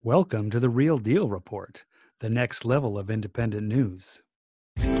Welcome to the Real Deal Report, the next level of independent news.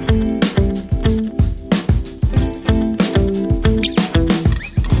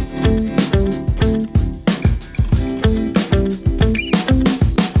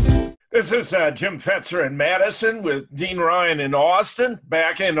 This is Jim Fetzer in Madison with Dean Ryan in Austin,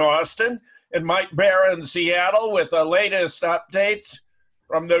 back in Austin, and Mike Barra in Seattle with the latest updates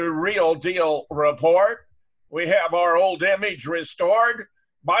from the Real Deal Report. We have our old image restored.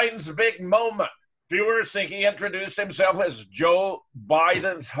 Biden's big moment. Viewers think he introduced himself as Joe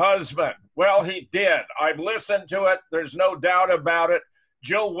Biden's husband. Well, he did. I've listened to it. There's no doubt about it.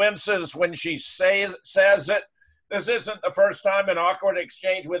 Jill winces when she says it. This isn't the first time an awkward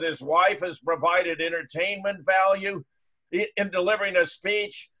exchange with his wife has provided entertainment value. In delivering a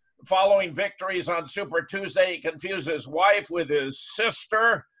speech following victories on Super Tuesday, he confused his wife with his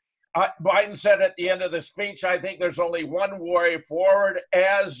sister. Biden said at the end of the speech, I think there's only one way forward.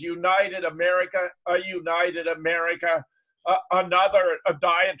 As united America, a united America, another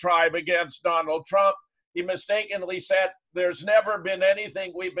diatribe against Donald Trump. He mistakenly said, there's never been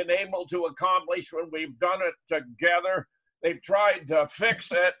anything we've been able to accomplish when we've done it together. They've tried to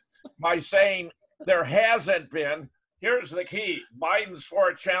fix it by saying there hasn't been. Here's the key. Biden's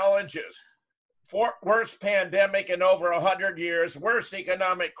four challenges. Worst pandemic in over 100 years, worst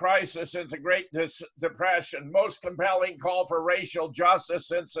economic crisis since the Great Depression, most compelling call for racial justice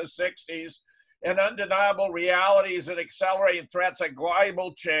since the 60s, and undeniable realities and accelerating threats of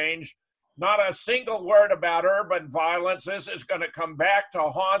global change. Not a single word about urban violence. This is going to come back to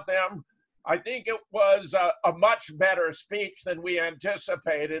haunt them. I think it was a much better speech than we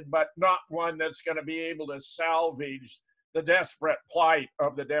anticipated, but not one that's going to be able to salvage the desperate plight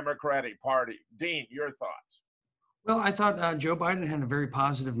of the Democratic Party. Dean, your thoughts? Well, I thought Joe Biden had a very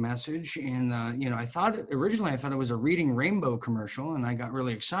positive message, and I thought originally it was a Reading Rainbow commercial, and I got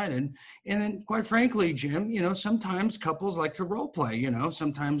really excited. And then, quite frankly, Jim, sometimes couples like to role play.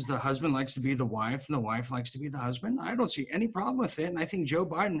 Sometimes the husband likes to be the wife, and the wife likes to be the husband. I don't see any problem with it, and I think Joe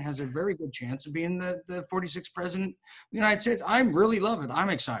Biden has a very good chance of being the 46th president of the United States. I really love it. I'm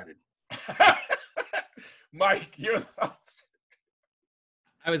excited. Mike, your thoughts?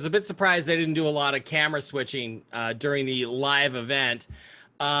 I was a bit surprised they didn't do a lot of camera switching during the live event.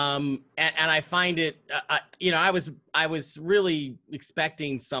 And I find it, I was really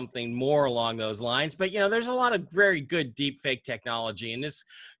expecting something more along those lines. But, there's a lot of very good deep fake technology. And this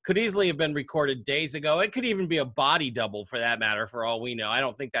could easily have been recorded days ago. It could even be a body double for that matter, for all we know. I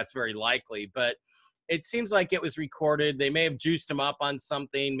don't think that's very likely. But it seems like it was recorded. They may have juiced him up on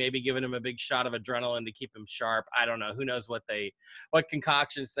something, maybe given him a big shot of adrenaline to keep him sharp. I don't know. Who knows what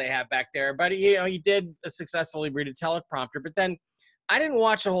concoctions they have back there. But, he did successfully read a teleprompter. But then I didn't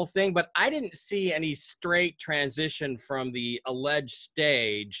watch the whole thing, but I didn't see any straight transition from the alleged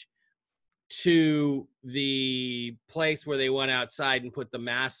stage to the place where they went outside and put the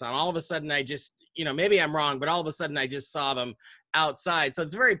masks on. All of a sudden, I just, maybe I'm wrong, but all of a sudden I just saw them outside. So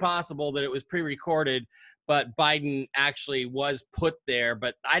it's very possible that it was pre-recorded, but Biden actually was put there.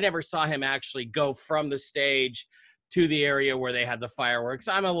 But I never saw him actually go from the stage to the area where they had the fireworks.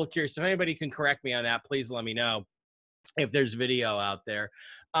 I'm a little curious. If anybody can correct me on that, please let me know if there's video out there.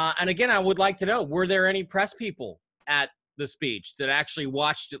 And again, I would like to know, were there any press people at the speech that actually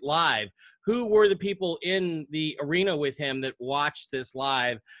watched it live? Who were the people in the arena with him that watched this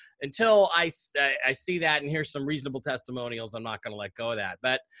live? Until I see that and hear some reasonable testimonials, I'm not going to let go of that.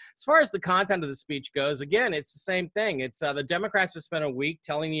 But as far as the content of the speech goes, again, it's the same thing. It's the Democrats have spent a week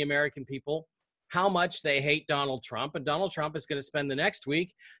telling the American people how much they hate Donald Trump, and Donald Trump is going to spend the next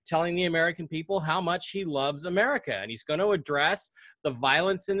week telling the American people how much he loves America. And he's going to address the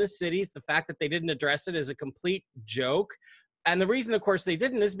violence in the cities. The fact that they didn't address it is a complete joke. And the reason, of course, they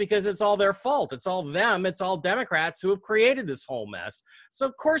didn't is because it's all their fault. It's all them. It's all Democrats who have created this whole mess. So,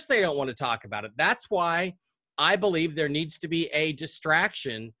 of course, they don't want to talk about it. That's why I believe there needs to be a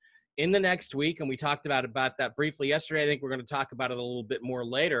distraction in the next week. And we talked about that briefly yesterday. I think we're going to talk about it a little bit more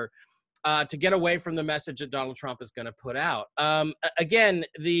later. To get away from the message that Donald Trump is going to put out. Again,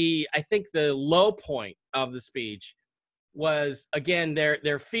 I think the low point of the speech was, again,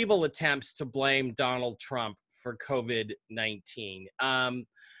 their feeble attempts to blame Donald Trump for COVID-19.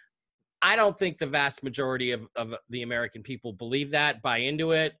 I don't think the vast majority of the American people believe that, buy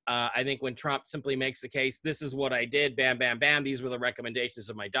into it. I think when Trump simply makes the case, this is what I did, bam, bam, bam, these were the recommendations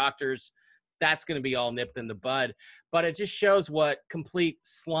of my doctors, that's going to be all nipped in the bud. But it just shows what complete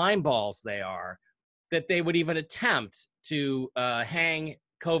slime balls they are, that they would even attempt to hang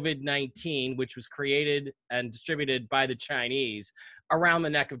COVID-19, which was created and distributed by the Chinese, around the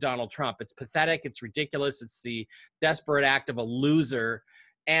neck of Donald Trump. It's pathetic. It's ridiculous. It's the desperate act of a loser.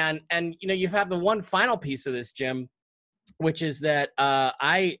 And you have the one final piece of this, Jim, which is that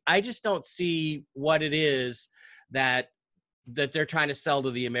I just don't see what it is that they're trying to sell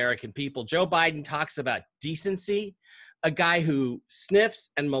to the American people. Joe Biden talks about decency, a guy who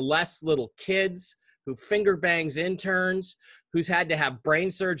sniffs and molests little kids, who finger bangs interns, who's had to have brain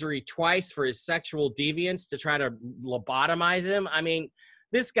surgery twice for his sexual deviance to try to lobotomize him. I mean,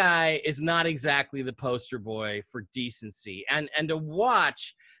 this guy is not exactly the poster boy for decency. And to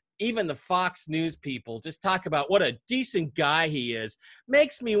watch even the Fox News people just talk about what a decent guy he is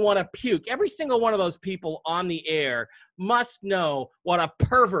makes me want to puke. Every single one of those people on the air must know what a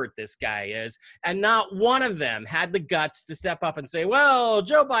pervert this guy is. And not one of them had the guts to step up and say, well,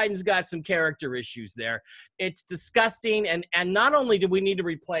 Joe Biden's got some character issues there. It's disgusting. And not only do we need to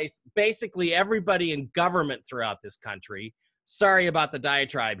replace basically everybody in government throughout this country, sorry about the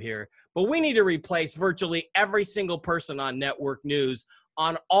diatribe here, but we need to replace virtually every single person on network news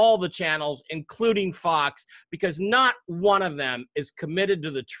on all the channels, including Fox, because not one of them is committed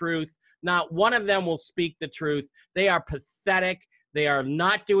to the truth. Not one of them will speak the truth. They are pathetic. They are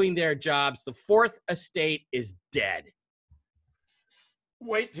not doing their jobs. The fourth estate is dead.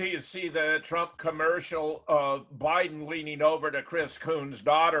 Wait till you see the Trump commercial of Biden leaning over to Chris Coons'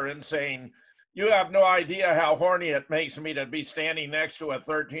 daughter and saying, "You have no idea how horny it makes me to be standing next to a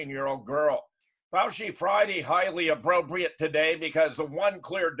 13-year-old girl." Fauci Friday, highly appropriate today because the one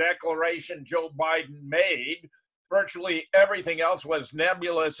clear declaration Joe Biden made, virtually everything else was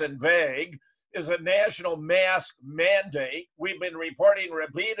nebulous and vague, is a national mask mandate. We've been reporting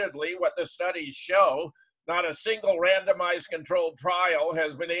repeatedly what the studies show. Not a single randomized controlled trial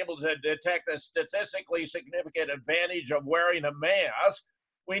has been able to detect a statistically significant advantage of wearing a mask.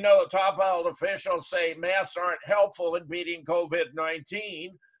 We know top health officials say masks aren't helpful in beating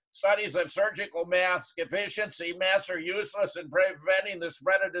COVID-19. Studies of surgical mask efficiency, masks are useless in preventing the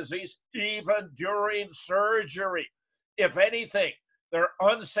spread of disease even during surgery. If anything, they're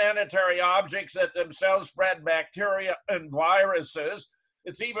unsanitary objects that themselves spread bacteria and viruses.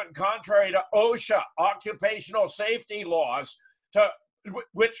 It's even contrary to OSHA, occupational safety laws,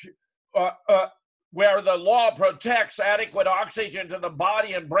 where the law protects adequate oxygen to the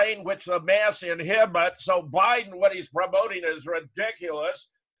body and brain, which the masks inhibit. So Biden, what he's promoting is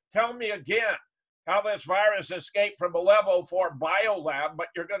ridiculous. Tell me again how this virus escaped from a level 4 biolab, but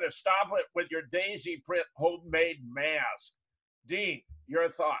you're going to stop it with your daisy print homemade mask. Dean, your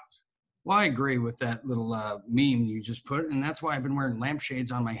thoughts? Well, I agree with that little meme you just put, and that's why I've been wearing lampshades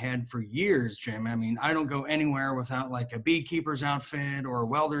on my head for years, Jim. I mean, I don't go anywhere without like a beekeeper's outfit or a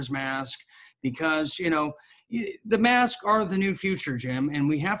welder's mask because, the masks are the new future, Jim, and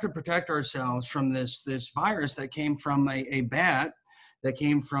we have to protect ourselves from this virus that came from a bat, that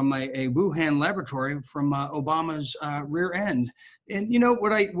came from a Wuhan laboratory from Obama's rear end. And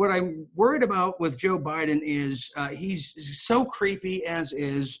what I'm worried about with Joe Biden is he's so creepy as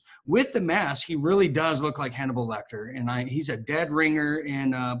is. With the mask, he really does look like Hannibal Lecter, and he's a dead ringer.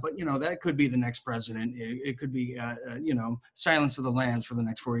 And but that could be the next president. It could be Silence of the Lambs for the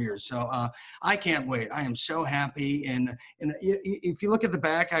next 4 years. So I can't wait. I am so happy. And if you look at the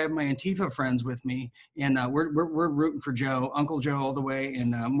back, I have my Antifa friends with me, and we're rooting for Joe, Uncle Joe, all the way,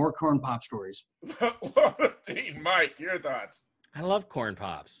 and more corn pop stories. Dean, Mike, your thoughts? I love corn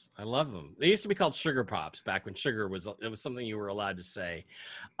pops. I love them. They used to be called sugar pops back when sugar was something you were allowed to say.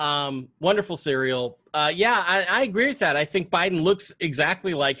 Wonderful cereal. I agree with that. I think Biden looks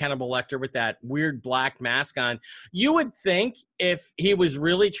exactly like Hannibal Lecter with that weird black mask on. You would think if he was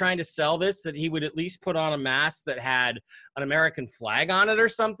really trying to sell this that he would at least put on a mask that had an American flag on it or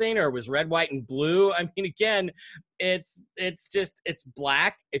something, or was red, white, and blue. I mean, again, it's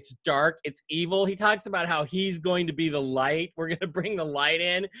black, it's dark, it's evil. He talks about how he's going to be the light. We're going to bring the light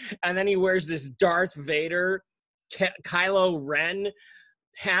in. And then he wears this Darth Vader, Kylo Ren,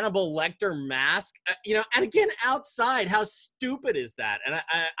 Hannibal Lecter mask, and again, outside, how stupid is that? And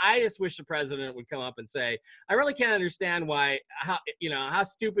I just wish the president would come up and say, I really can't understand how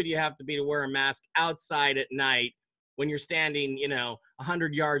stupid you have to be to wear a mask outside at night when you're standing,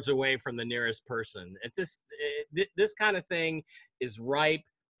 100 yards away from the nearest person. It's just, this kind of thing is ripe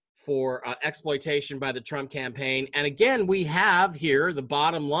for exploitation by the Trump campaign. And again, we have here, the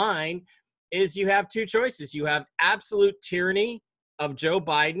bottom line is you have two choices. You have absolute tyranny of Joe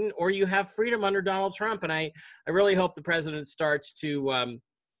Biden, or you have freedom under Donald Trump. And I really hope the president starts to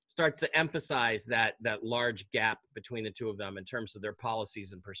emphasize that large gap between the two of them in terms of their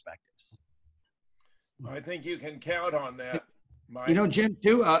policies and perspectives. I think you can count on that, Mike. Jim,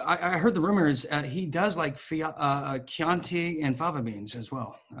 too, I heard the rumors he does like Chianti and fava beans as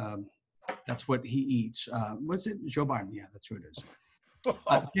well. That's what he eats. Was it Joe Biden? Yeah, that's who it is.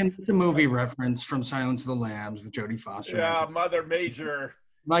 It's a movie reference from Silence of the Lambs with Jodie Foster. Yeah, Mother Major.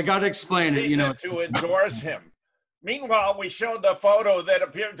 I got to explain it, you know. To endorse him. Meanwhile, we showed the photo that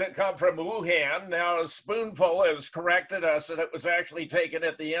appeared to come from Wuhan. Now, Spoonful has corrected us that it was actually taken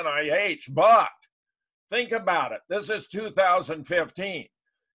at the NIH. But think about it. This is 2015.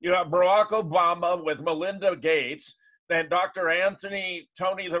 You have Barack Obama with Melinda Gates, then Dr.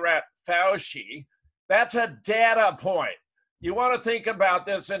 Tony the Rat Fauci. That's a data point. You want to think about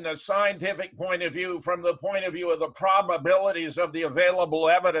this in the scientific point of view, from the point of view of the probabilities of the available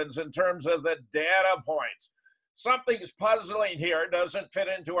evidence in terms of the data points. Something's puzzling here, doesn't fit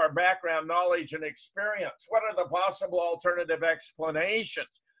into our background knowledge and experience. What are the possible alternative explanations?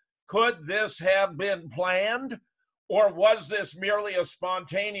 Could this have been planned? Or was this merely a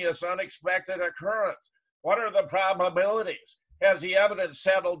spontaneous, unexpected occurrence? What are the probabilities? Has the evidence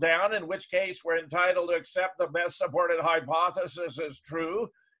settled down, in which case we're entitled to accept the best supported hypothesis as true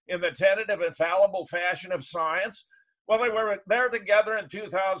in the tentative infallible fashion of science? Well, they were there together in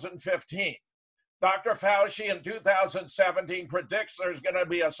 2015. Dr. Fauci in 2017 predicts there's going to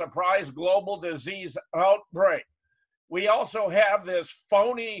be a surprise global disease outbreak. We also have this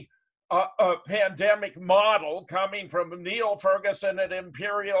phony pandemic model coming from Neil Ferguson at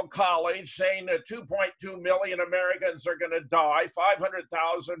Imperial College, saying that 2.2 million Americans are going to die,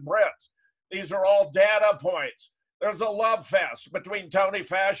 500,000 Brits. These are all data points. There's a love fest between Tony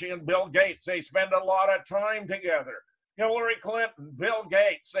Fauci and Bill Gates. They spend a lot of time together. Hillary Clinton, Bill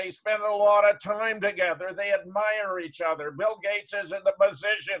Gates, they spend a lot of time together. They admire each other. Bill Gates is in the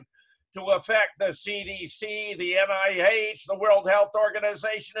position to affect the CDC, the NIH, the World Health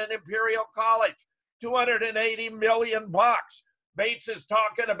Organization, and Imperial College. $280 million. Bates is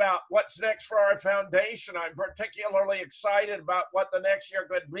talking about what's next for our foundation. I'm particularly excited about what the next year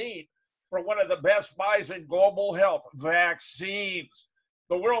could mean for one of the best buys in global health, vaccines.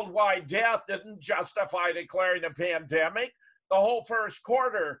 The worldwide death didn't justify declaring a pandemic. The whole first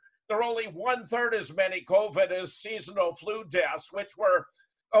quarter, there are only 1/3 as many COVID as seasonal flu deaths, which were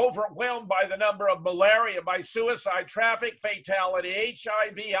overwhelmed by the number of malaria, by suicide, traffic fatality,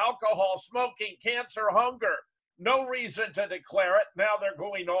 HIV, alcohol, smoking, cancer, hunger. No reason to declare it. Now they're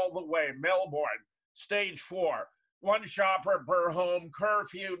going all the way. Melbourne, stage 4. 1 shopper per home,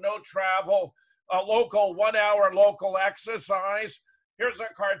 curfew, no travel, a local 1-hour local exercise. Here's a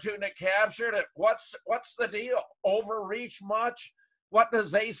cartoon that captured it. What's the deal? Overreach much? What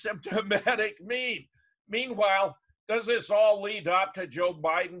does asymptomatic mean? Meanwhile, does this all lead up to Joe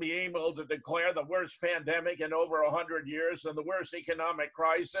Biden being able to declare the worst pandemic in over 100 years and the worst economic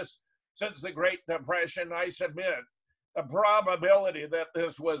crisis since the Great Depression? I submit the probability that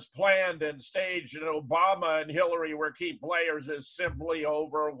this was planned and staged and Obama and Hillary were key players is simply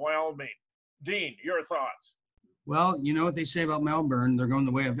overwhelming. Dean, your thoughts? Well, you know what they say about Melbourne? They're going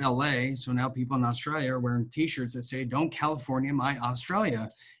the way of LA. So now people in Australia are wearing t-shirts that say, "Don't California my Australia."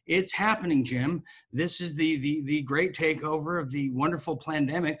 It's happening, Jim. This is the great takeover of the wonderful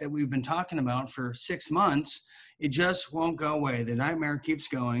pandemic that we've been talking about for 6 months. It just won't go away. The nightmare keeps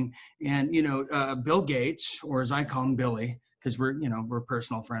going. And, you know, Bill Gates, or as I call him, Billy, because we're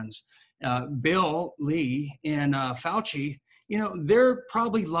personal friends, Bill Lee and Fauci, you know, they're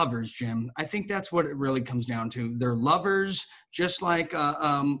probably lovers, Jim. I think that's what it really comes down to. They're lovers, just like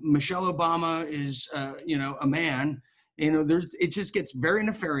Michelle Obama is, a man. You know, it just gets very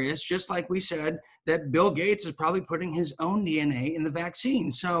nefarious, just like we said, that Bill Gates is probably putting his own DNA in the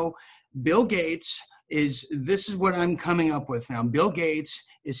vaccine. So Bill Gates this is what I'm coming up with now. Bill Gates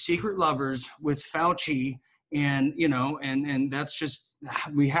is secret lovers with Fauci, and, you know, and that's just,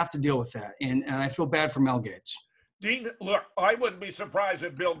 we have to deal with that. And I feel bad for Mel Gates. Dean, look, I wouldn't be surprised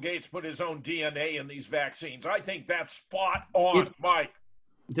if Bill Gates put his own DNA in these vaccines. I think that's spot on, Mike.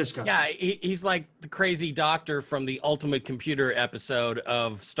 Disgusting. Yeah, he's like the crazy doctor from the Ultimate Computer episode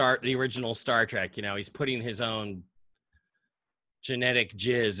of the original Star Trek. You know, he's putting his own genetic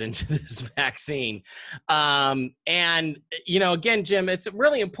jizz into this vaccine. And, you know, again, Jim, it's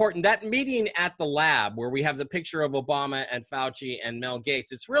really important. That meeting at the lab where we have the picture of Obama and Fauci and Mel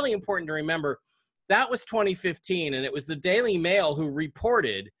Gates, it's really important to remember that was 2015, and it was the Daily Mail who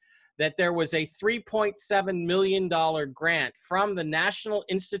reported that there was a $3.7 million grant from the National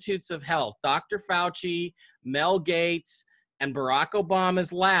Institutes of Health, Dr. Fauci, Mel Gates, and Barack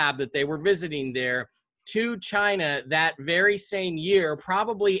Obama's lab that they were visiting there, to China that very same year,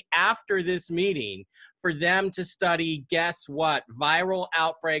 probably after this meeting, for them to study, guess what, viral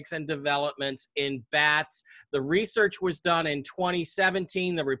outbreaks and developments in bats. The research was done in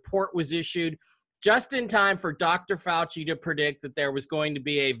 2017. The report was issued just in time for Dr. Fauci to predict that there was going to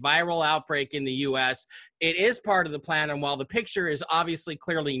be a viral outbreak in the U.S. It is part of the plan, and while the picture is obviously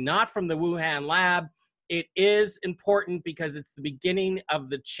clearly not from the Wuhan lab, it is important because it's the beginning of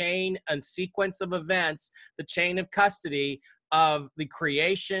the chain and sequence of events, the chain of custody of the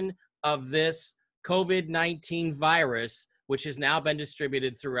creation of this COVID-19 virus, which has now been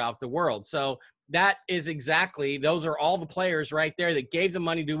distributed throughout the world. So that is exactly, those are all the players right there that gave the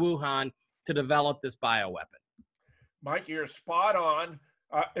money to Wuhan to develop this bioweapon. Mike, you're spot on.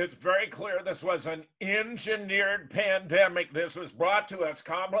 It's very clear this was an engineered pandemic. This was brought to us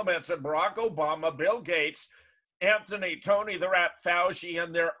compliments of Barack Obama, Bill Gates, Anthony, Tony the Rat Fauci,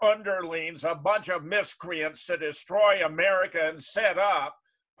 and their underlings, a bunch of miscreants to destroy America and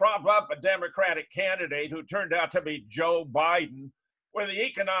prop up a Democratic candidate who turned out to be Joe Biden, where the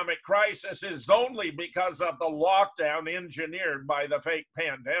economic crisis is only because of the lockdown engineered by the fake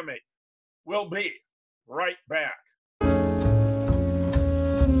pandemic. We'll be right back.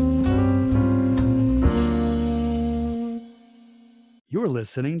 You're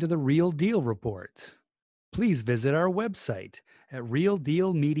listening to The Real Deal Report. Please visit our website at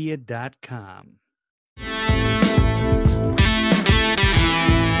realdealmedia.com.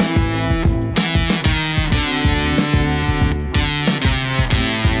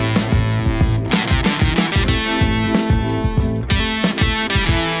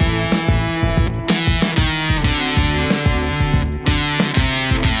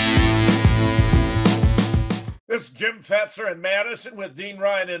 This is Jim Fetzer in Madison with Dean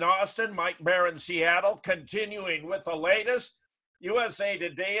Ryan in Austin, Mike Baer in Seattle. Continuing with the latest, USA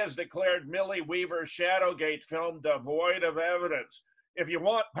Today has declared Millie Weaver's Shadowgate film devoid of evidence. If you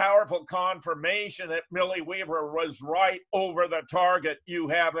want powerful confirmation that Millie Weaver was right over the target, you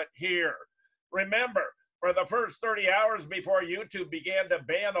have it here. Remember, for the first 30 hours before YouTube began to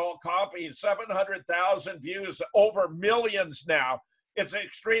ban all copies, 700,000 views, over millions now. It's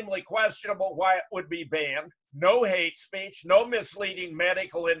extremely questionable why it would be banned. No hate speech, no misleading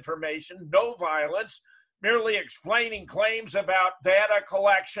medical information, no violence, merely explaining claims about data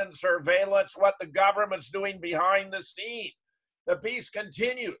collection, surveillance, what the government's doing behind the scene. The piece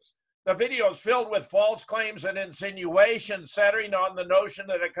continues. The video is filled with false claims and insinuations centering on the notion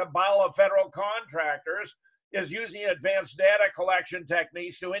that a cabal of federal contractors is using advanced data collection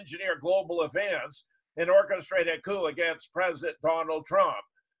techniques to engineer global events and orchestrate a coup against President Donald Trump.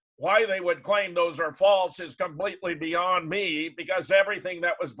 Why they would claim those are false is completely beyond me, because everything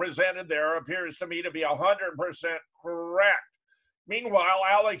that was presented there appears to me to be 100% correct. Meanwhile,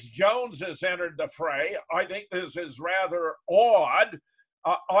 Alex Jones has entered the fray. I think this is rather odd.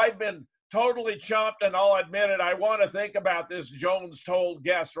 I've been totally chumped, and I'll admit it. I want to think about this, Jones told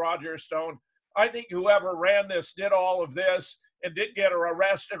guest Roger Stone. I think whoever ran this did all of this and did get her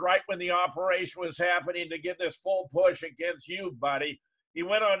arrested right when the operation was happening to get this full push against you, buddy. He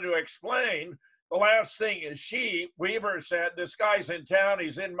went on to explain, the last thing is Weaver said, this guy's in town,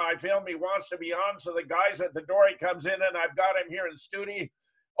 he's in my film, he wants to be on, so the guy's at the door, he comes in and I've got him here in studio.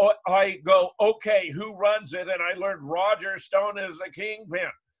 Oh, I go, okay, who runs it? And I learned Roger Stone is the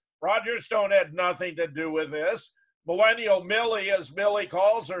kingpin. Roger Stone had nothing to do with this. Millennial Millie, as Millie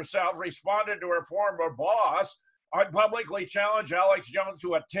calls herself, responded to her former boss. I publicly challenge Alex Jones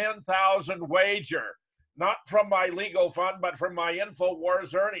to a 10,000 wager, not from my legal fund, but from my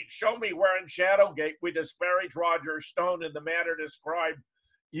InfoWars earnings. Show me where in Shadowgate we disparage Roger Stone in the manner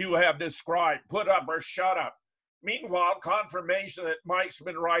you have described. Put up or shut up. Meanwhile, confirmation that Mike's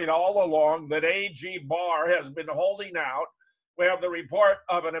been right all along, that AG Barr has been holding out. We have the report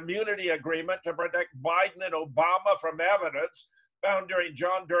of an immunity agreement to protect Biden and Obama from evidence found during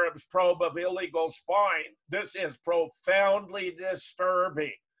John Durham's probe of illegal spying. This is profoundly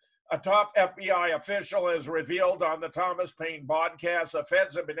disturbing. A top FBI official has revealed on the Thomas Paine podcast the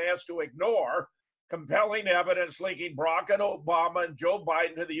feds have been asked to ignore compelling evidence linking Barack Obama and Joe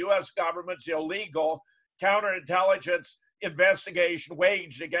Biden to the U.S. government's illegal counterintelligence investigation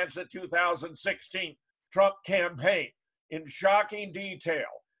waged against the 2016 Trump campaign. In shocking detail,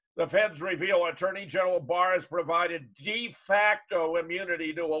 the feds reveal Attorney General Barr has provided de facto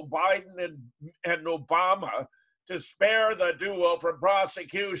immunity to Biden and Obama to spare the duo from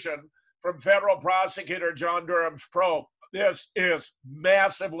prosecution from federal prosecutor John Durham's probe. This is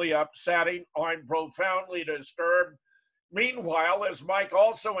massively upsetting. I'm profoundly disturbed. Meanwhile, as Mike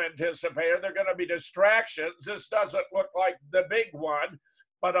also anticipated, there are going to be distractions. This doesn't look like the big one,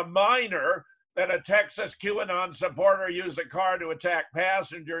 but a minor that a Texas QAnon supporter used a car to attack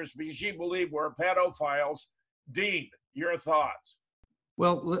passengers because she believed were pedophiles. Dean, your thoughts?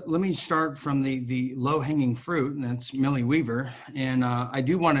 Well, let me start from the low-hanging fruit, and that's Millie Weaver. And I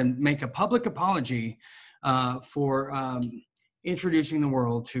do want to make a public apology for introducing the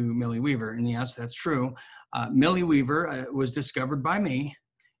world to Millie Weaver. And yes, that's true. Millie Weaver was discovered by me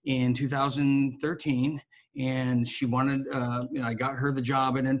in 2013, and she wanted, I got her the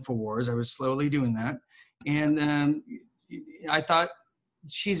job at InfoWars. I was slowly doing that. And I thought,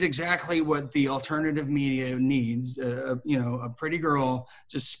 she's exactly what the alternative media needs. A pretty girl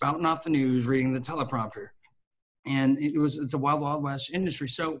just spouting off the news, reading the teleprompter. And it's a wild, wild west industry.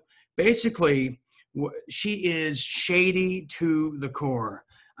 So basically, she is shady to the core.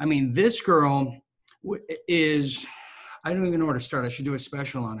 I mean, this girl is, I don't even know where to start. I should do a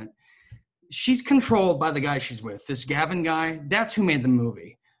special on it. She's controlled by the guy she's with, this Gavin guy. That's who made the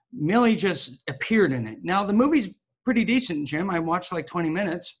movie. Millie just appeared in it. Now, the movie's pretty decent, Jim. I watched like 20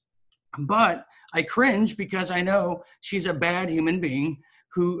 minutes, but I cringe because I know she's a bad human being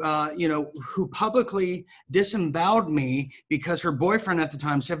who publicly disemboweled me because her boyfriend at the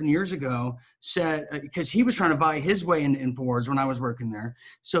time, 7 years ago, said, because he was trying to buy his way into InfoWars when I was working there.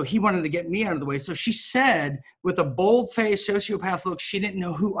 So he wanted to get me out of the way. So she said with a bold-faced sociopath look, she didn't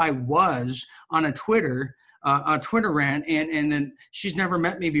know who I was on a Twitter rant, and then she's never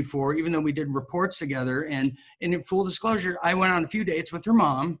met me before, even though we did reports together. And in full disclosure, I went on a few dates with her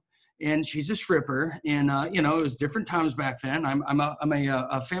mom, and she's a stripper. And it was different times back then. I'm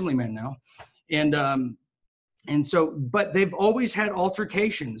a family man now, and so, but they've always had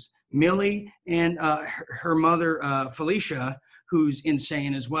altercations. Millie and her mother Felicia, who's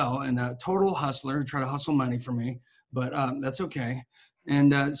insane as well, and a total hustler who tried to hustle money for me, but that's okay.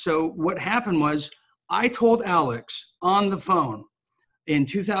 And so what happened was, I told Alex on the phone in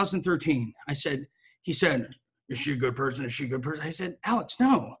 2013, he said, is she a good person? Is she a good person? I said, Alex,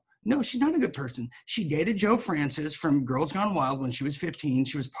 no, she's not a good person. She dated Joe Francis from Girls Gone Wild when she was 15.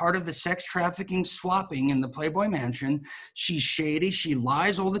 She was part of the sex trafficking swapping in the Playboy Mansion. She's shady. She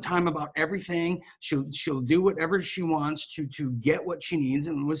lies all the time about everything. She'll do whatever she wants to get what she needs,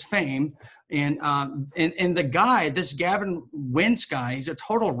 and it was fame. And the guy, this Gavin Wentz guy, he's a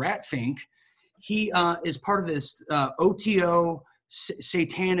total rat fink. He is part of this OTO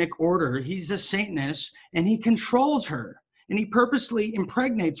satanic order. He's a Satanist, and he controls her. And he purposely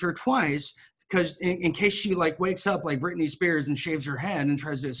impregnates her twice because in case she wakes up like Britney Spears and shaves her head and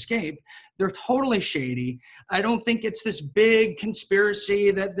tries to escape. They're totally shady. I don't think it's this big conspiracy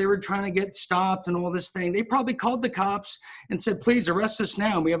that they were trying to get stopped and all this thing. They probably called the cops and said, please arrest us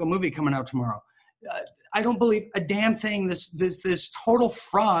now. We have a movie coming out tomorrow. I don't believe a damn thing this total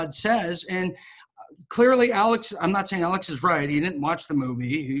fraud says. And clearly Alex, I'm not saying Alex is right. He didn't watch the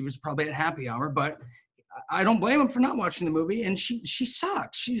movie. He was probably at happy hour, but I don't blame him for not watching the movie. And she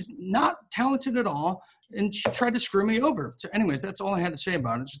sucks. She's not talented at all. And she tried to screw me over. So anyways, that's all I had to say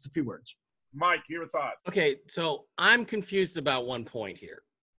about it. Just a few words. Mike, your thought. Okay, so I'm confused about one point here.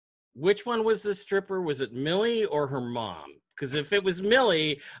 Which one was the stripper? Was it Millie or her mom? Because if it was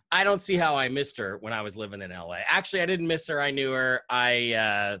Millie, I don't see how I missed her when I was living in LA. Actually, I didn't miss her. I knew her.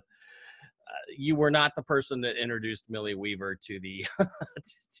 You were not the person that introduced Millie Weaver to the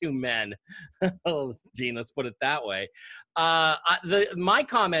to men. Oh, Gene, let's put it that way. My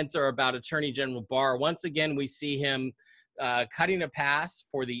comments are about Attorney General Barr. Once again, we see him cutting a pass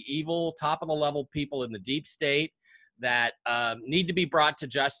for the evil, top-of-the-level people in the deep state that need to be brought to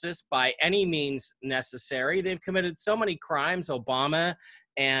justice by any means necessary. They've committed so many crimes, Obama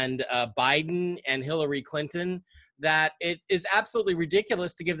and Biden and Hillary Clinton, that it is absolutely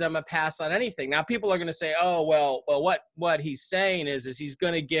ridiculous to give them a pass on anything. Now, people are going to say, oh, well, what he's saying is he's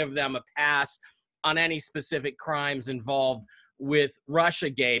going to give them a pass on any specific crimes involved with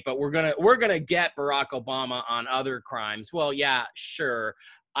Russiagate, but we're gonna get Barack Obama on other crimes. Well, yeah, sure.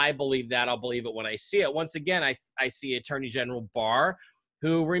 I believe that. I'll believe it when I see it. Once again, I see Attorney General Barr,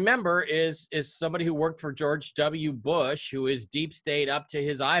 who, remember, is somebody who worked for George W. Bush, who is deep state up to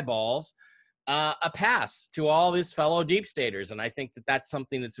his eyeballs, a pass to all his fellow deep staters. And I think that that's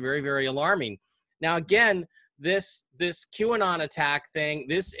something that's very, very alarming. Now, again, this QAnon attack thing,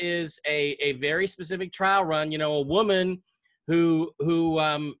 this is a very specific trial run. You know, a woman who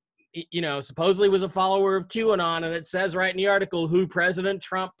supposedly was a follower of QAnon, and it says right in the article who President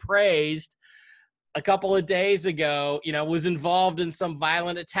Trump praised a couple of days ago, was involved in some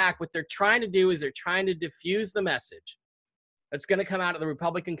violent attack. What they're trying to do is they're trying to diffuse the message that's going to come out of the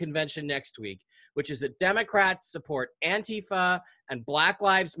Republican convention next week, which is that Democrats support Antifa and Black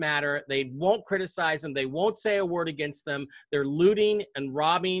Lives Matter. They won't criticize them. They won't say a word against them. They're looting and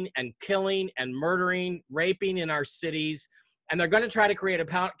robbing and killing and murdering, raping in our cities. And they're going to try to create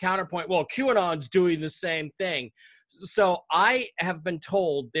a counterpoint. Well, QAnon's doing the same thing. So I have been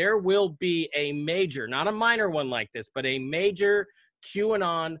told there will be a major, not a minor one like this, but a major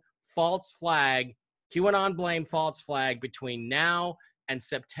QAnon false flag, QAnon blame false flag between now and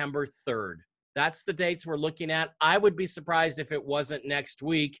September 3rd. That's the dates we're looking at. I would be surprised if it wasn't next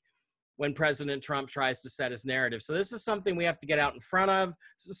week when President Trump tries to set his narrative. So this is something we have to get out in front of.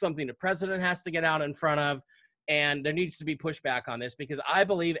 This is something the president has to get out in front of. And there needs to be pushback on this, because I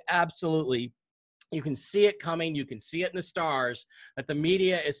believe absolutely you can see it coming. You can see it in the stars that the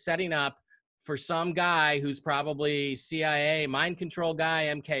media is setting up for some guy who's probably CIA mind control guy,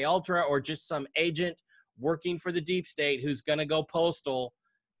 MK Ultra, or just some agent working for the deep state who's going to go postal.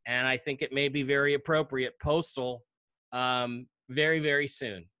 And I think it may be very appropriate, postal, very, very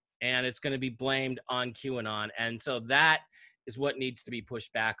soon. And it's going to be blamed on QAnon. And so that is what needs to be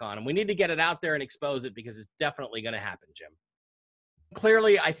pushed back on. And we need to get it out there and expose it, because it's definitely going to happen, Jim.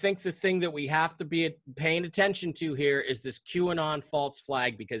 Clearly, I think the thing that we have to be paying attention to here is this QAnon false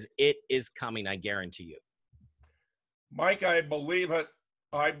flag, because it is coming, I guarantee you. Mike, I believe it.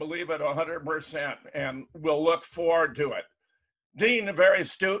 I believe it 100%, and we'll look forward to it. Dean, very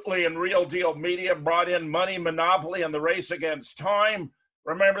astutely in Real Deal Media, brought in money monopoly and the race against time.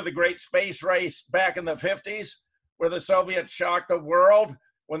 Remember the great space race back in the 50s, where the Soviets shocked the world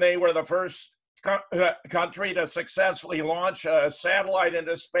when they were the first country to successfully launch a satellite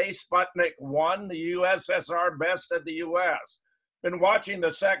into space? Sputnik 1, the USSR bested the US. Been watching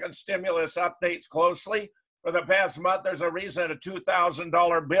the second stimulus updates closely. For the past month, there's a reason a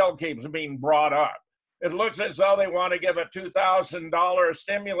 $2,000 bill keeps being brought up. It looks as though they want to give a $2,000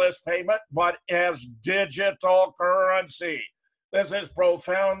 stimulus payment, but as digital currency. This is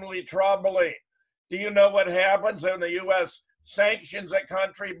profoundly troubling. Do you know what happens when the U.S. sanctions a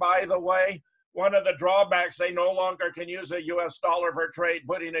country, by the way? One of the drawbacks, they no longer can use a U.S. dollar for trade,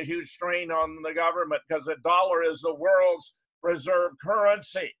 putting a huge strain on the government, because the dollar is the world's reserve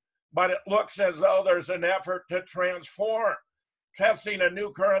currency. But it looks as though there's an effort to transform, testing a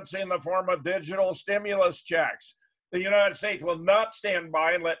new currency in the form of digital stimulus checks. The United States will not stand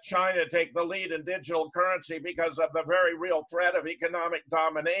by and let China take the lead in digital currency because of the very real threat of economic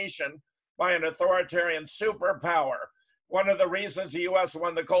domination by an authoritarian superpower. One of the reasons the U.S.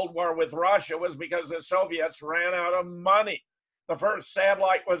 won the Cold War with Russia was because the Soviets ran out of money. The first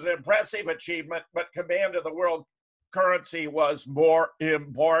satellite was an impressive achievement, but command of the world currency was more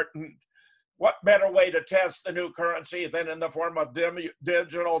important. What better way to test the new currency than in the form of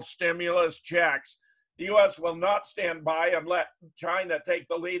digital stimulus checks? The U.S. will not stand by and let China take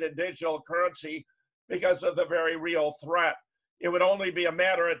the lead in digital currency because of the very real threat. It would only be a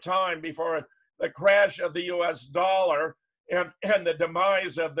matter of time before the crash of the U.S. dollar and the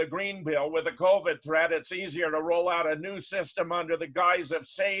demise of the Green Bill. With the COVID threat, it's easier to roll out a new system under the guise of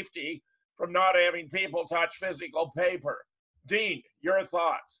safety from not having people touch physical paper. Dean, your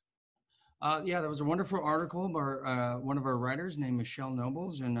thoughts? Yeah, that was a wonderful article by one of our writers named Michelle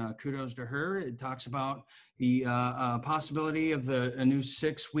Nobles, and kudos to her. It talks about the possibility of a new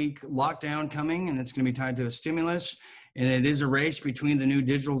 6-week lockdown coming, and it's going to be tied to a stimulus. And it is a race between the new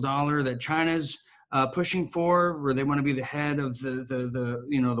digital dollar that China's pushing for, where they want to be the head of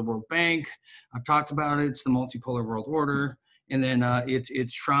the World Bank. I've talked about it. It's the multipolar world order. And then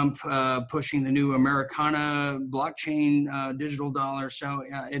it's Trump pushing the new Americana blockchain digital dollar. So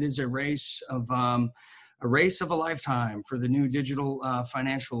it is a race of a lifetime for the new digital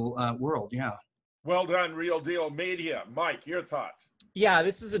financial world. Yeah. Well done, Real Deal Media. Mike, your thoughts? Yeah,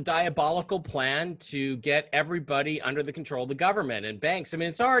 this is a diabolical plan to get everybody under the control of the government and banks. I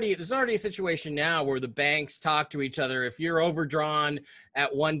mean, there's already a situation now where the banks talk to each other. If you're overdrawn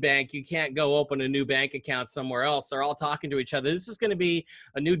at one bank, you can't go open a new bank account somewhere else. They're all talking to each other. This is going to be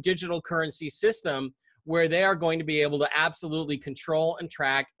a new digital currency system where they are going to be able to absolutely control and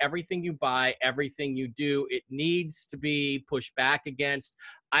track everything you buy, everything you do. It needs to be pushed back against.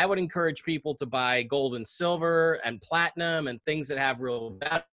 I would encourage people to buy gold and silver and platinum and things that have real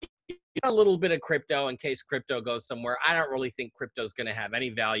value. A little bit of crypto in case crypto goes somewhere. I don't really think crypto is going to have any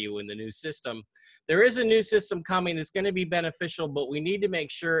value in the new system. There is a new system coming that's going to be beneficial, but we need to make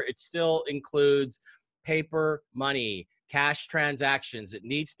sure it still includes paper money, cash transactions. It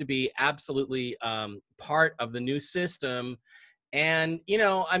needs to be absolutely part of the new system. And,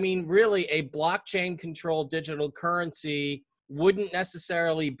 I mean, really a blockchain controlled digital currency wouldn't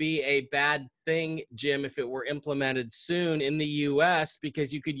necessarily be a bad thing, Jim, if it were implemented soon in the US,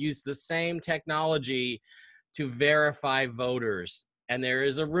 because you could use the same technology to verify voters. And there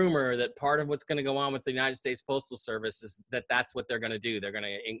is a rumor that part of what's going to go on with the United States Postal Service is that that's what they're going to do. They're going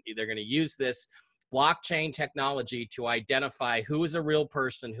to use this blockchain technology to identify who is a real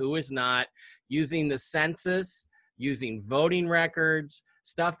person, who is not, using the census, using voting records,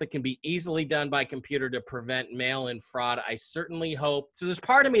 stuff that can be easily done by computer to prevent mail-in fraud. I certainly hope. So there's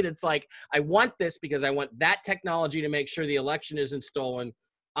part of me that's like, I want this because I want that technology to make sure the election isn't stolen.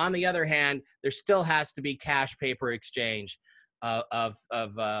 On the other hand, there still has to be cash paper exchange of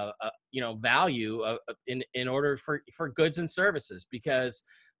value in order for goods and services, because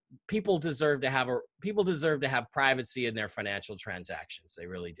people deserve to have privacy in their financial transactions. They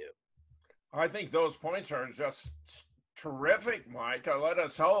really do. I think those points are just terrific, Mike. Let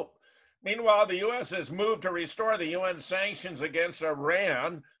us hope. Meanwhile, the U.S. has moved to restore the UN sanctions against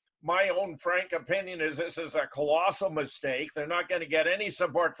Iran. My own frank opinion is this is a colossal mistake. They're not going to get any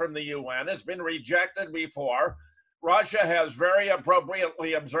support from the UN. It's been rejected before. Russia has very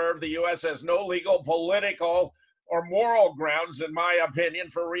appropriately observed the U.S. has no legal, political, or moral grounds, in my opinion,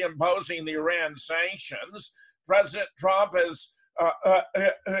 for reimposing the Iran sanctions. President Trump is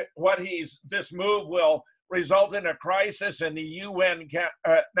this move will result in a crisis in the UN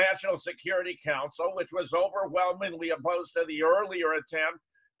National Security Council, which was overwhelmingly opposed to the earlier attempt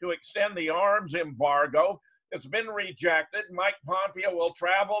to extend the arms embargo. It's been rejected. Mike Pompeo will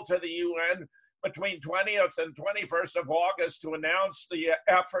travel to the UN between 20th and 21st of August to announce the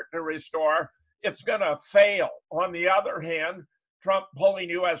effort to restore. It's going to fail. On the other hand, Trump pulling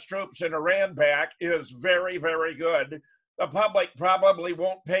U.S. troops in Iran back is very, very good. The public probably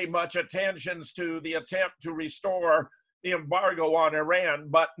won't pay much attention to the attempt to restore the embargo on Iran,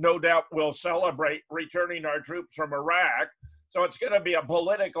 but no doubt will celebrate returning our troops from Iraq. So it's going to be a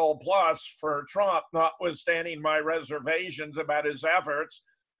political plus for Trump, notwithstanding my reservations about his efforts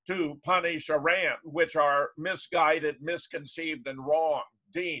to punish Iran, which are misguided, misconceived, and wrong.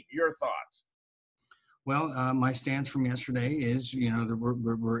 Dean, your thoughts? Well, my stance from yesterday is,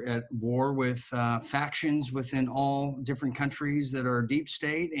 we're at war with factions within all different countries that are deep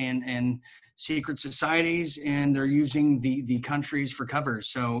state and secret societies, and they're using the countries for cover.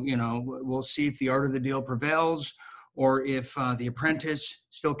 So, we'll see if the art of the deal prevails or if The Apprentice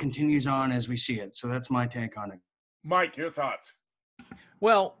still continues on as we see it. So that's my take on it. Mike, your thoughts?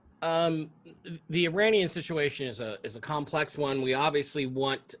 Well, the Iranian situation is a complex one. We obviously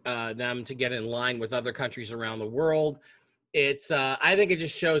want them to get in line with other countries around the world. I think it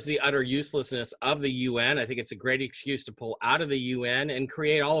just shows the utter uselessness of the UN. I think it's a great excuse to pull out of the UN and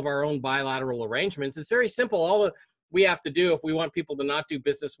create all of our own bilateral arrangements. It's very simple. All that we have to do if we want people to not do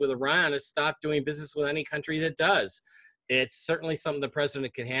business with Iran is stop doing business with any country that does. It's certainly something the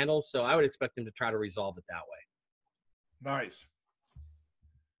president can handle, so I would expect him to try to resolve it that way. Nice.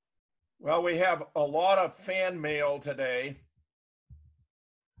 Well, we have a lot of fan mail today.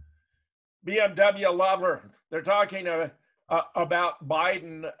 BMW lover, they're talking about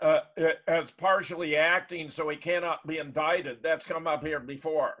Biden as partially acting, so he cannot be indicted. That's come up here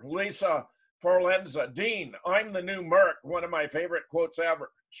before. Lisa Forlenza, Dean, I'm the new Merc, one of my favorite quotes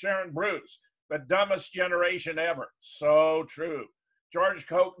ever. Sharon Bruce, the dumbest generation ever. So true. George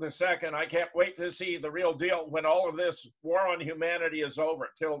Koch II, I can't wait to see the real deal when all of this war on humanity is over.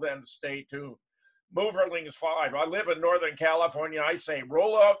 Till then, stay tuned. Moverlings 5, I live in Northern California. I say,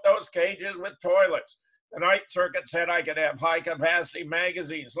 roll out those cages with toilets. The Ninth Circuit said I could have high-capacity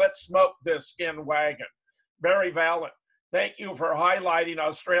magazines. Let's smoke this skin wagon. Barry Valent, thank you for highlighting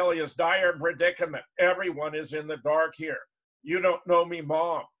Australia's dire predicament. Everyone is in the dark here. You don't know me,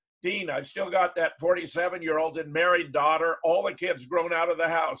 Mom. Dean, I've still got that 47-year-old and married daughter, all the kids grown out of the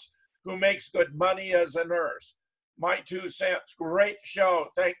house, who makes good money as a nurse. My 2 cents, great show.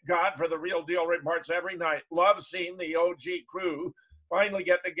 Thank God for the Real Deal reports every night. Love seeing the OG crew finally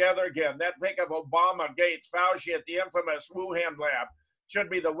get together again. That pic of Obama, Gates, Fauci at the infamous Wuhan lab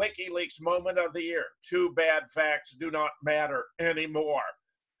should be the WikiLeaks moment of the year. Too bad facts do not matter anymore.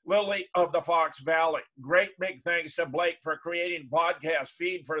 Lily of the Fox Valley, great big thanks to Blake for creating podcast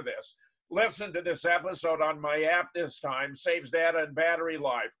feed for this. Listen to this episode on my app this time, saves data and battery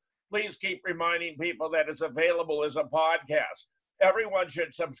life. Please keep reminding people that it's available as a podcast. Everyone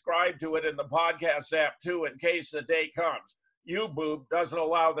should subscribe to it in the podcast app too in case the day comes. YouBoob doesn't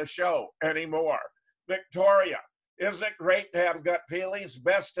allow the show anymore. Victoria, isn't it great to have gut feelings?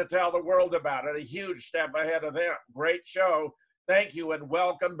 Best to tell the world about it. A huge step ahead of them. Great show. Thank you and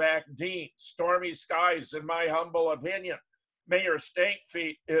welcome back, Dean. Stormy skies, in my humble opinion. Mayor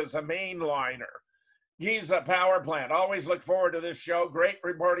Stakefeet is a mainliner. Giza Power Plant. Always look forward to this show. Great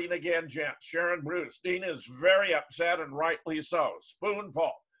reporting again, gents. Sharon Bruce. Dean is very upset and rightly so.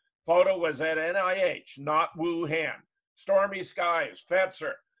 Spoonful. Photo was at NIH, not Wuhan. Stormy skies.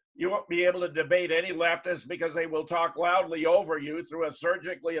 Fetzer. You won't be able to debate any leftists because they will talk loudly over you through a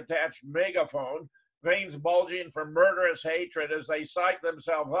surgically attached megaphone, veins bulging from murderous hatred as they psych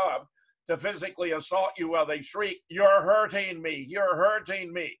themselves up to physically assault you while they shriek, "You're hurting me, you're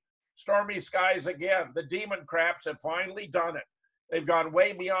hurting me." Stormy skies again. The demon craps have finally done it. They've gone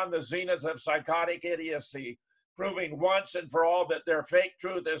way beyond the zenith of psychotic idiocy, proving once and for all that their fake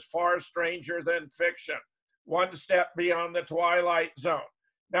truth is far stranger than fiction, one step beyond the twilight zone.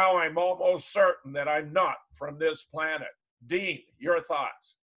 Now I'm almost certain that I'm not from this planet. Dean, your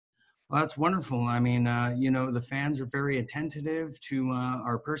thoughts? Well, that's wonderful. I mean, the fans are very attentive to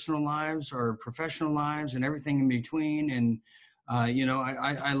our personal lives, our professional lives, and everything in between. And,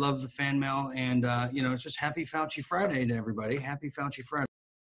 I love the fan mail. And, it's just happy Fauci Friday to everybody. Happy Fauci Friday.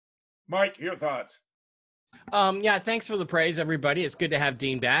 Mike, your thoughts? Yeah, thanks for the praise, everybody. It's good to have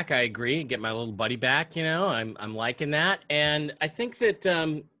Dean back. I agree. Get my little buddy back. I'm liking that. And I think that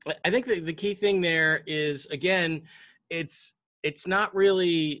the key thing there is, again, it's not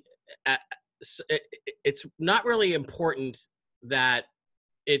really it's not really important that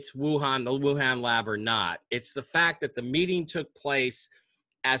it's the Wuhan lab or not. It's the fact that the meeting took place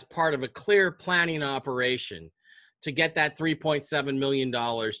as part of a clear planning operation to get that $3.7 million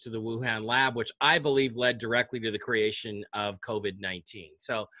to the Wuhan lab, which I believe led directly to the creation of COVID-19.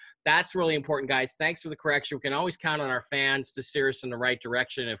 So that's really important, guys. Thanks for the correction. We can always count on our fans to steer us in the right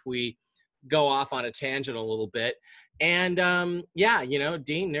direction if we go off on a tangent a little bit. And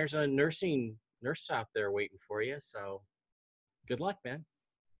Dean, there's a nurse out there waiting for you. So good luck, man.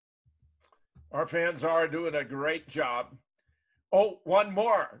 Our fans are doing a great job. Oh, one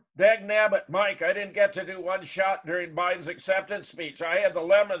more. Dag nabbit, Mike, I didn't get to do one shot during Biden's acceptance speech. I had the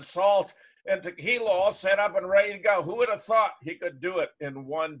lemon, salt, and tequila all set up and ready to go. Who would have thought he could do it in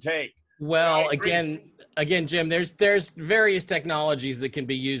one take? Well, again, Jim, there's various technologies that can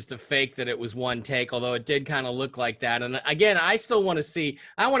be used to fake that it was one take, although it did kind of look like that. And again, I want to see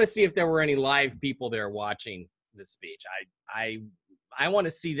if there were any live people there watching the speech. I want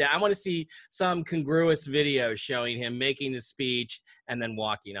to see that. I want to see some congruous video showing him making the speech and then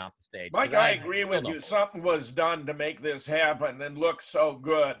walking off the stage. Mike, I agree with you. Something was done to make this happen and look so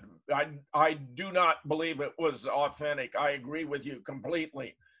good. I do not believe it was authentic. I agree with you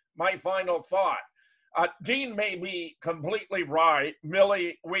completely. My final thought. Dean may be completely right.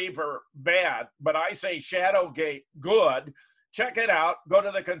 Millie Weaver, bad. But I say Shadowgate, good. Check it out. Go to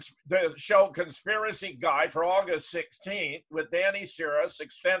the show Conspiracy Guy for August 16th with Danny Cirrus,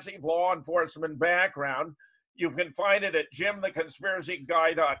 extensive law enforcement background. You can find it at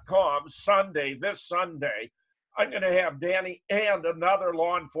jimtheconspiracyguy.com this Sunday. I'm going to have Danny and another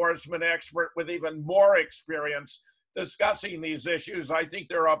law enforcement expert with even more experience discussing these issues. I think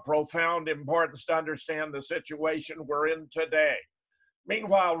they're of profound importance to understand the situation we're in today.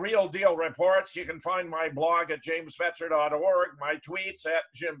 Meanwhile, Real Deal Reports, you can find my blog at jamesfetzer.org, my tweets at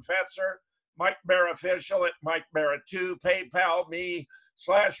Jim Fetzer, Mike Bara Official at Mike Bara2, PayPal me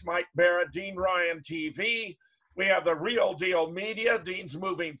 /Mike Bara, Dean Ryan TV. We have the Real Deal Media. Dean's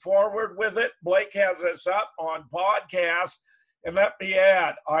moving forward with it. Blake has us up on podcast. And let me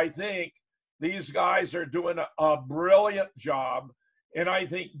add, I think these guys are doing a brilliant job. And I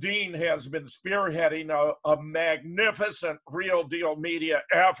think Dean has been spearheading a magnificent Real Deal Media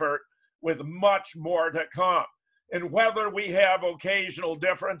effort with much more to come. And whether we have occasional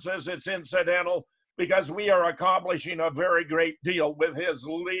differences, it's incidental because we are accomplishing a very great deal with his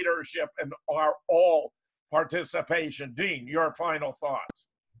leadership and our all participation. Dean, your final thoughts.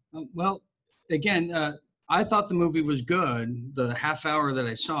 Well, again, I thought the movie was good, the half hour that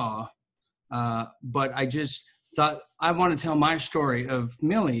I saw, but I just thought I want to tell my story of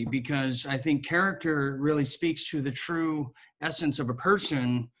Millie because I think character really speaks to the true essence of a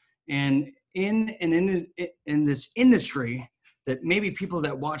person. And in this industry that maybe people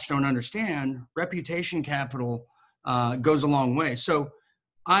that watch don't understand, reputation capital goes a long way. So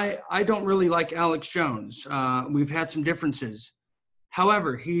I don't really like Alex Jones. We've had some differences.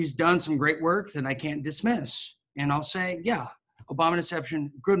 However, he's done some great work that I can't dismiss. And I'll say, yeah,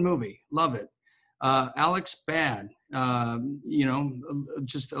 Abomination, good movie. Love it. Alex, bad.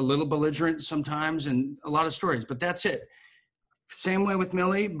 Just a little belligerent sometimes and a lot of stories, but that's it. Same way with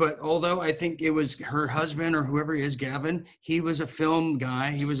Millie, but although I think it was her husband or whoever he is, Gavin, he was a film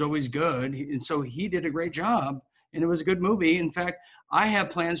guy. He was always good. And so he did a great job and it was a good movie. In fact, I have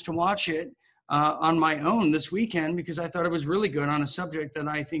plans to watch it on my own this weekend because I thought it was really good on a subject that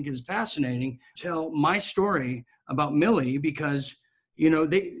I think is fascinating. Tell my story about Millie because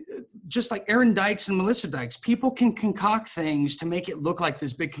they just like Aaron Dykes and Melissa Dykes, people can concoct things to make it look like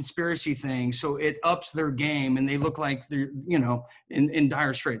this big conspiracy thing. So it ups their game and they look like they're, in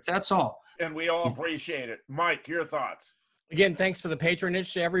dire straits. That's all. And we all appreciate it. Mike, your thoughts. Again, thanks for the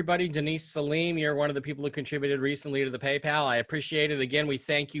patronage to everybody. Denise Salim, you're one of the people who contributed recently to the PayPal. I appreciate it. Again, we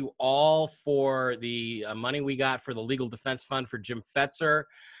thank you all for the money we got for the Legal Defense Fund for Jim Fetzer.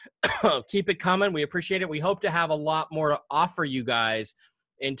 Keep it coming. We appreciate it. We hope to have a lot more to offer you guys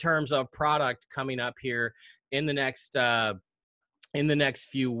in terms of product coming up here in the next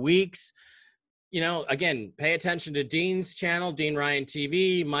few weeks. You know, again, pay attention to Dean's channel, Dean Ryan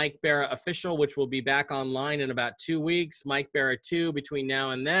TV, Mike Barra Official, which will be back online in about 2 weeks, Mike Barra 2 between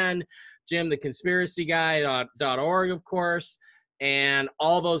now and then, Jim the Conspiracy Guy.org, of course, and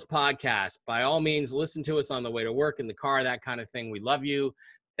all those podcasts. By all means, listen to us on the way to work, in the car, that kind of thing. We love you.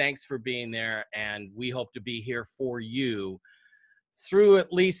 Thanks for being there, and we hope to be here for you through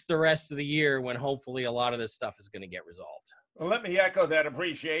at least the rest of the year, when hopefully a lot of this stuff is going to get resolved. Well, let me echo that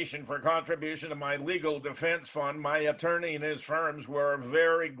appreciation for contribution to my legal defense fund. My attorney and his firms were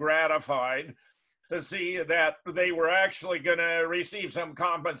very gratified to see that they were actually going to receive some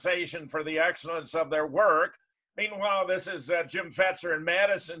compensation for the excellence of their work. Meanwhile, this is Jim Fetzer in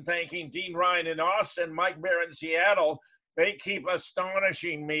Madison thanking Dean Ryan in Austin, Mike Barra in Seattle. They keep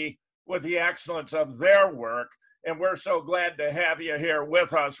astonishing me with the excellence of their work, and we're so glad to have you here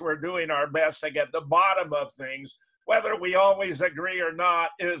with us. We're doing our best to get the bottom of things. Whether we always agree or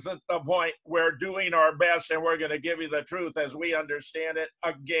not isn't the point. We're doing our best, and we're going to give you the truth as we understand it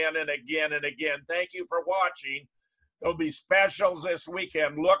again and again and again. Thank you for watching. There'll be specials this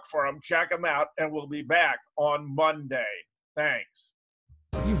weekend. Look for them, check them out, and we'll be back on Monday. Thanks.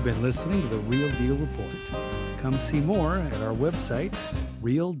 You've been listening to The Real Deal Report. Come see more at our website,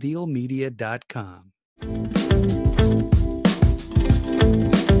 realdealmedia.com.